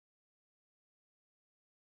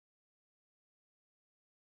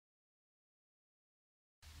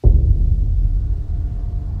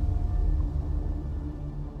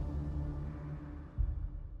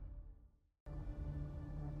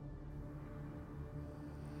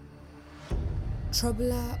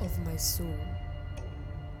Troubler of my soul,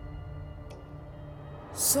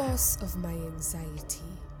 source of my anxiety,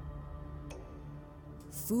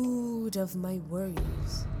 food of my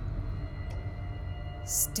worries,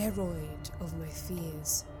 steroid of my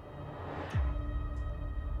fears,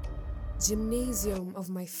 gymnasium of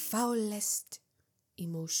my foulest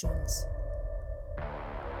emotions,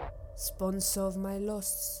 sponsor of my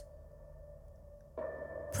loss,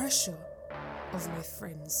 pressure of my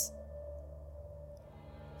friends,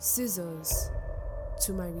 scissors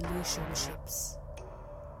to my relationships.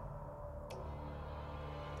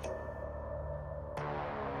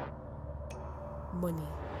 Money.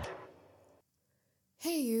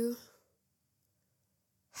 Hey you.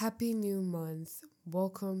 Happy new month.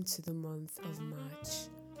 Welcome to the month of March.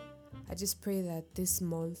 I just pray that this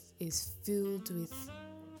month is filled with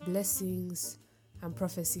blessings and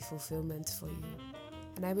prophecy fulfillment for you.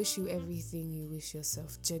 And I wish you everything you wish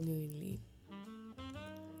yourself, genuinely.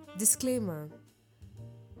 Disclaimer: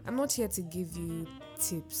 I'm not here to give you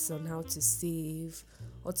tips on how to save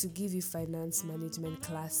or to give you finance management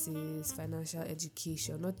classes, financial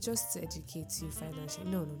education, not just to educate you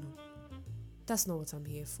financially. No. That's not what I'm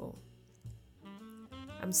here for.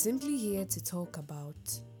 I'm simply here to talk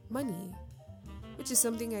about money, which is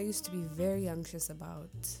something I used to be very anxious about.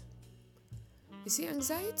 You see,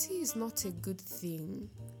 anxiety is not a good thing.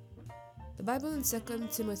 The Bible in 2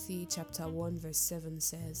 Timothy chapter 1 verse 7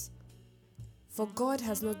 says, "For God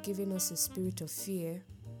has not given us a spirit of fear,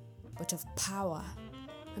 but of power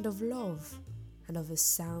and of love and of a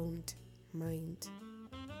sound mind."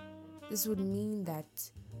 This would mean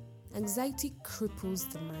that anxiety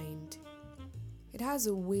cripples the mind. It has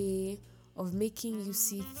a way of making you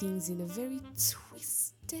see things in a very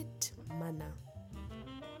twisted manner.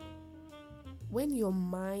 When your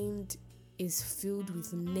mind is filled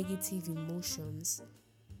with negative emotions,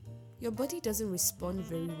 your body doesn't respond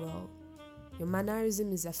very well. Your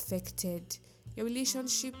mannerism is affected. Your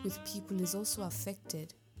relationship with people is also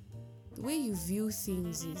affected. The way you view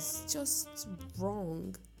things is just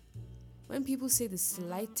wrong. When people say the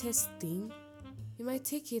slightest thing, you might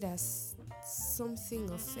take it as something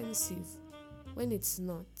offensive when it's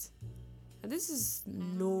not. And this is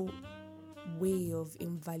no way of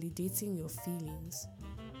invalidating your feelings.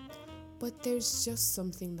 But there's just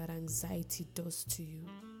something that anxiety does to you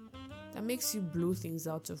that makes you blow things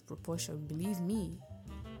out of proportion. Believe me,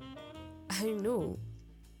 I know.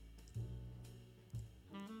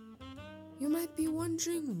 You might be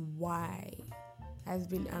wondering why I've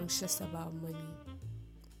been anxious about money.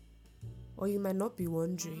 Or you might not be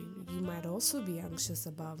wondering. You might also be anxious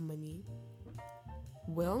about money.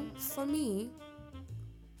 Well, for me,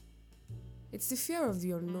 it's the fear of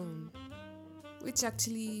the unknown, which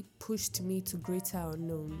actually pushed me to greater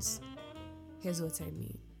unknowns. Here's what I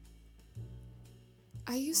mean.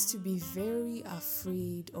 I used to be very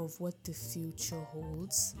afraid of what the future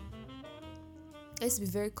holds. I used to be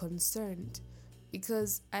very concerned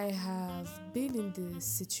because I have been in the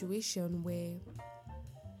situation where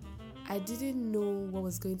I didn't know what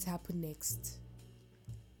was going to happen next.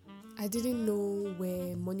 I didn't know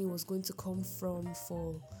where money was going to come from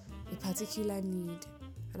for a particular need,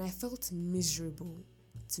 and I felt miserable,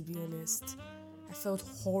 to be honest. I felt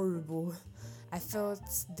horrible. I felt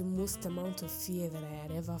the most amount of fear that I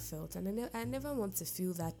had ever felt, and I never want to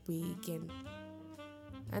feel that way again.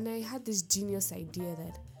 And I had this genius idea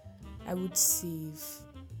that I would save.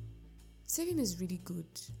 Saving is really good,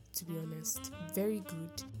 to be honest. Very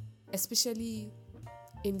good. Especially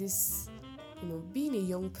in this, being a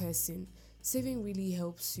young person, saving really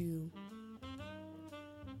helps you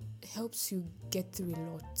get through a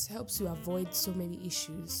lot, helps you avoid so many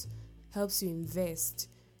issues, helps you invest,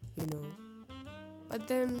 But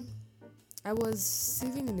then I was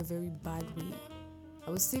saving in a very bad way. I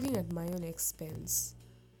was saving at my own expense.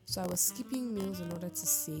 So I was skipping meals in order to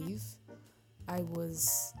save. I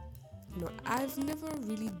was, I've never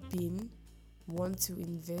really been one to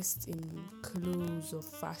invest in clothes or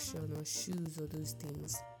fashion or shoes or those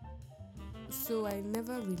things. So I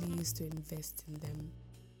never really used to invest in them.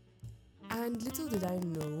 And little did I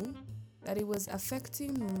know that it was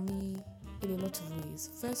affecting me in a lot of ways.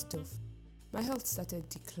 First off, my health started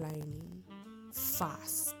declining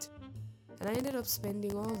fast. And I ended up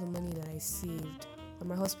spending all the money that I saved on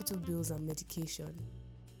my hospital bills and medication.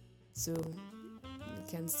 So you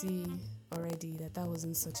can see already that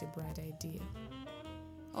wasn't such a bright idea.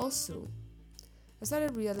 Also, I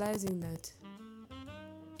started realizing that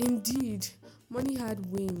indeed money had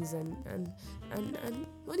wings and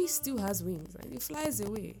money still has wings and it flies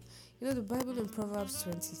away. The Bible in Proverbs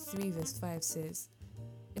 23 verse 5 says,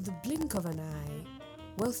 "In the blink of an eye,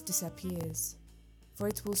 wealth disappears, for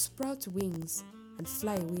it will sprout wings and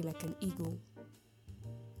fly away like an eagle.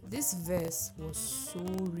 This verse was so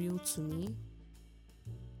real to me.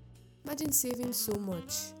 Imagine saving so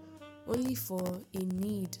much only for a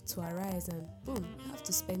need to arise and boom, you have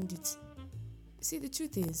to spend it. See, the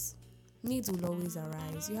truth is, needs will always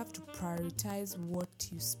arise. You have to prioritize what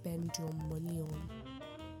you spend your money on.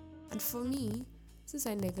 And for me, since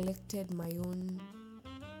I neglected my own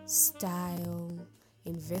style,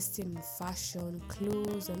 investing in fashion,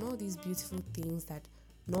 clothes, and all these beautiful things that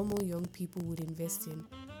normal young people would invest in,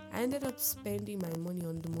 I ended up spending my money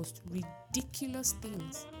on the most ridiculous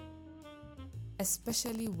things.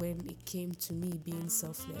 Especially when it came to me being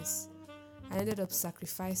selfless. I ended up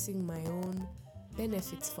sacrificing my own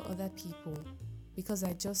benefits for other people because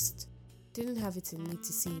I just didn't have it in me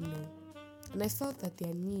to say no. And I felt that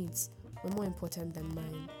their needs were more important than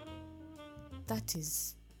mine. That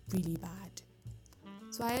is really bad.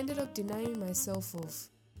 So I ended up denying myself of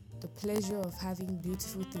the pleasure of having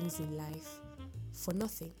beautiful things in life for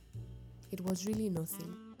nothing. It was really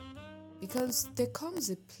nothing. Because there comes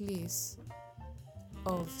a place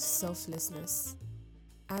of selflessness,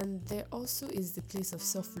 and there also is the place of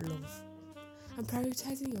self-love and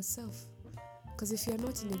prioritizing yourself. Because if you're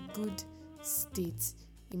not in a good state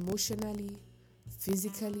emotionally,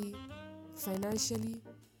 physically, financially,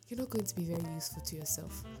 you're not going to be very useful to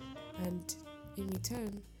yourself, and in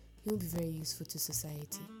return you won't be very useful to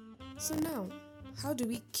society. So now, how do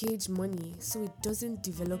we cage money so it doesn't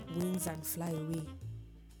develop wings and fly away?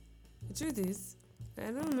 The truth is,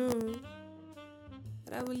 I don't know.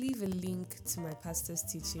 But I will leave a link to my pastor's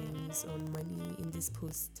teachings on money in this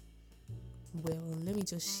post. Well, let me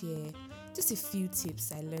just share just a few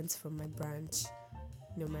tips I learned from my branch.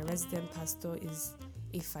 My resident pastor is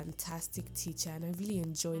a fantastic teacher and I really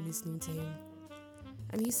enjoy listening to him.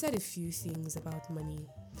 And he said a few things about money.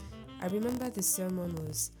 I remember the sermon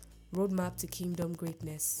was Roadmap to Kingdom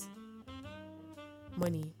Greatness.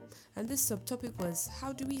 Money. And this subtopic was,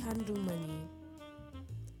 how do we handle money?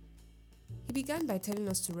 He began by telling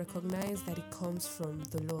us to recognize that it comes from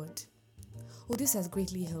the Lord. Oh, this has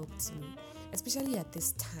greatly helped me, especially at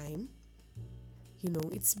this time.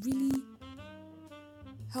 It's really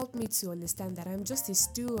helped me to understand that I'm just a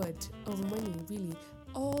steward of money, really.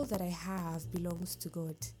 All that I have belongs to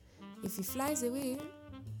God. If it flies away,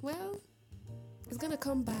 well, it's going to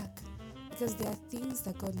come back because there are things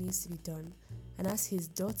that God needs to be done. And as his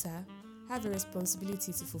daughter, I have a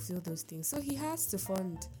responsibility to fulfill those things. So he has to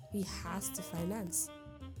fund, he has to finance.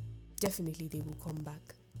 Definitely they will come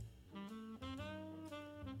back.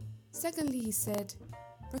 Secondly, he said,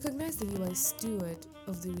 recognize that you are a steward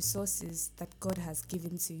of the resources that God has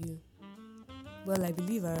given to you. Well, I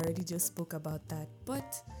believe I already just spoke about that,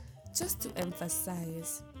 but just to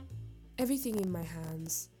emphasize, everything in my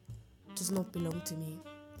hands does not belong to me.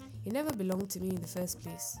 It never belonged to me in the first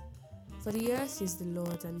place. For the earth is the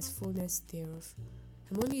Lord and his fullness thereof.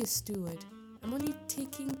 I'm only a steward. I'm only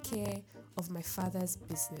taking care of my Father's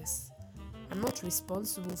business. I'm not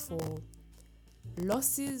responsible for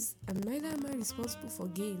losses, and neither am I responsible for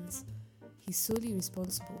gains. He's solely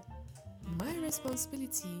responsible. My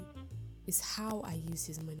responsibility is how I use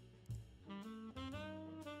his money.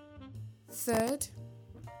 Third,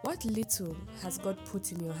 what little has God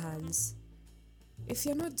put in your hands? If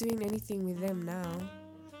you're not doing anything with them now,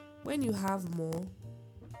 when you have more,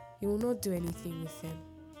 you will not do anything with them.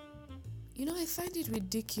 I find it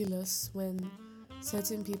ridiculous when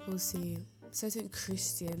certain people say, certain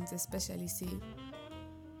Christians especially say,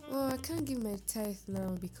 oh, I can't give my tithe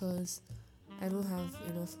now because I don't have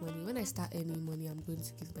enough money. When I start earning money, I'm going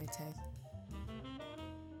to give my tithe.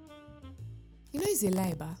 It's a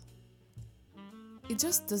lie, ba. It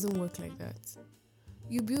just doesn't work like that.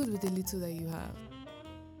 You build with the little that you have.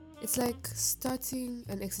 It's like starting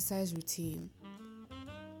an exercise routine.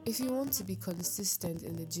 If you want to be consistent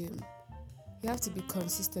in the gym, you have to be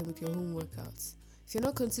consistent with your home workouts. If you're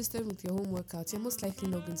not consistent with your home workouts, you're most likely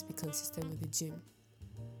not going to be consistent with the gym.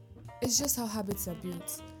 It's just how habits are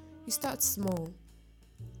built. You start small.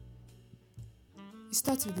 You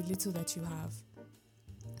start with the little that you have.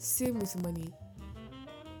 Same with money.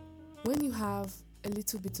 When you have a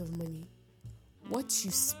little bit of money, what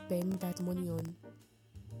you spend that money on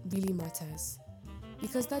really matters,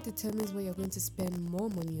 because that determines what you're going to spend more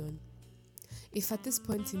money on. If at this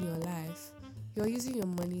point in your life, you're using your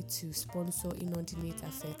money to sponsor inordinate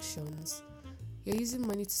affections, you're using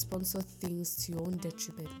money to sponsor things to your own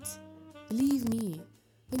detriment, believe me,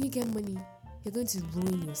 when you get money, you're going to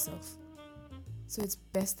ruin yourself. So it's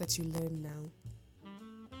best that you learn now.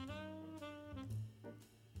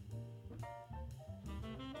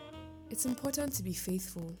 It's important to be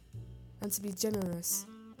faithful and to be generous.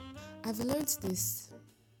 I've learned this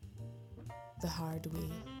the hard way.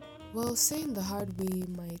 Well, saying the hard way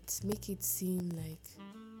might make it seem like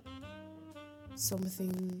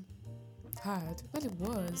something hard. Well, it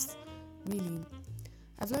was, really.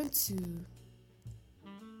 I've learned to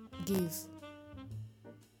give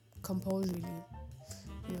compulsorily,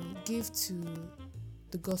 give to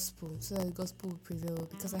the gospel so that the gospel will prevail,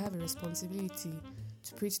 because I have a responsibility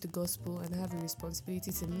to preach the gospel, and I have a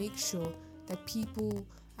responsibility to make sure that people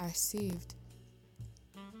are saved.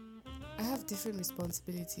 I have different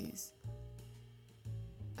responsibilities.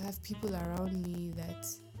 I have people around me that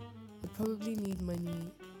would probably need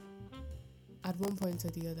money at one point or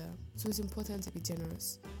the other. So it's important to be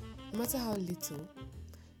generous, no matter how little.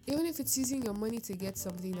 Even if it's using your money to get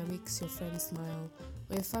something that makes your friend smile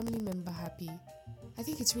or your family member happy, I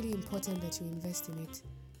think it's really important that you invest in it.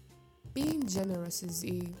 Being generous is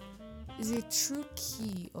a true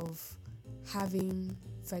key of having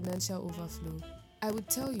financial overflow. I would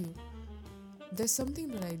tell you, there's something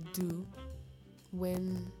that I do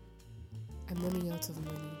when I'm running out of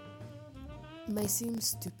money. It might seem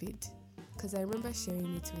stupid, because I remember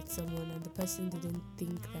sharing it with someone and the person didn't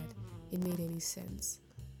think that it made any sense.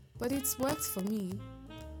 But it's worked for me.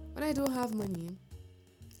 When I don't have money,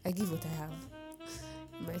 I give what I have.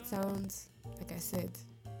 It might sound, like I said,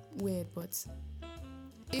 weird, but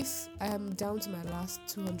if I am down to my last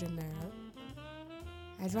 200 naira,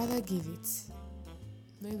 I'd rather give it.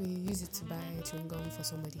 Maybe use it to buy a chewing gum for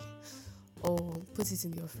somebody, or put it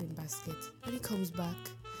in the offering basket, and it comes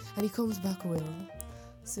back well.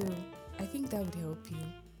 So I think that would help you.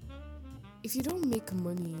 If you don't make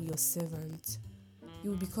money your servant,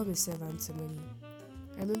 you will become a servant to money.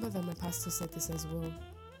 I remember that my pastor said this as well,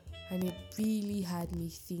 and it really had me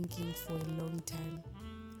thinking for a long time.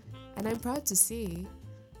 And I'm proud to say,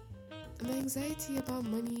 my anxiety about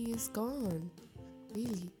money is gone.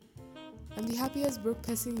 Really. I'm the happiest broke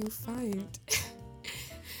person you'll find.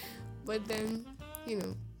 But then,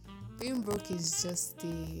 being broke is just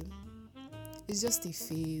a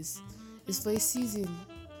phase. It's for a season.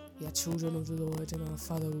 We are children of the Lord, and our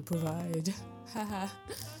Father will provide.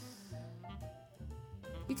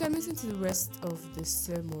 You can listen to the rest of the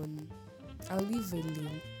sermon. I'll leave a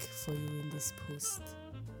link for you in this post.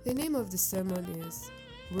 The name of the sermon is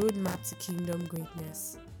Roadmap to Kingdom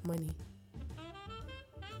Greatness, Money.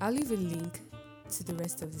 I'll leave a link to the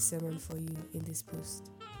rest of the sermon for you in this post.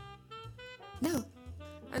 Now,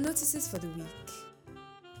 our notices for the week.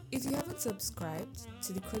 If you haven't subscribed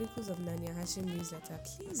to the Chronicles of Nanya Hashim newsletter,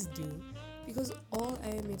 please do, because all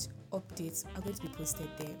IMH updates are going to be posted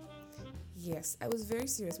there. Yes, I was very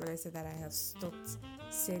serious when I said that I have stopped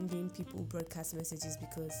sending people broadcast messages,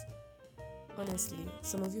 because honestly,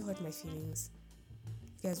 some of you hurt my feelings.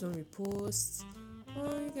 You guys don't repost,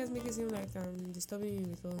 or you guys make it seem like I'm disturbing you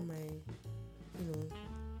with all my,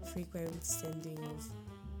 frequent sending of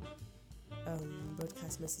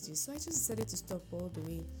broadcast messages. So I just decided to stop all the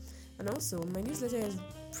way. And also, my newsletter is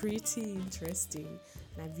pretty interesting,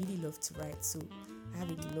 and I really love to write, so I have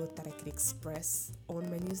a lot that I could express on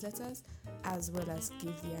my newsletters, as well as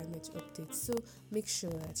give the IMH updates. So make sure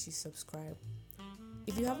that you subscribe.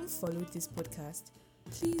 If you haven't followed this podcast,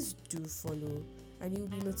 please do follow, and you'll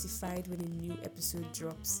be notified when a new episode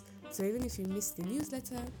drops. So even if you miss the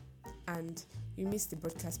newsletter and you miss the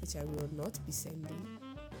broadcast, which I will not be sending,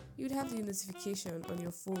 you'd have the notification on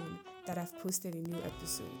your phone that I've posted a new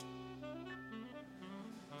episode.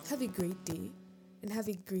 Have a great day and have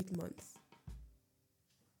a great month.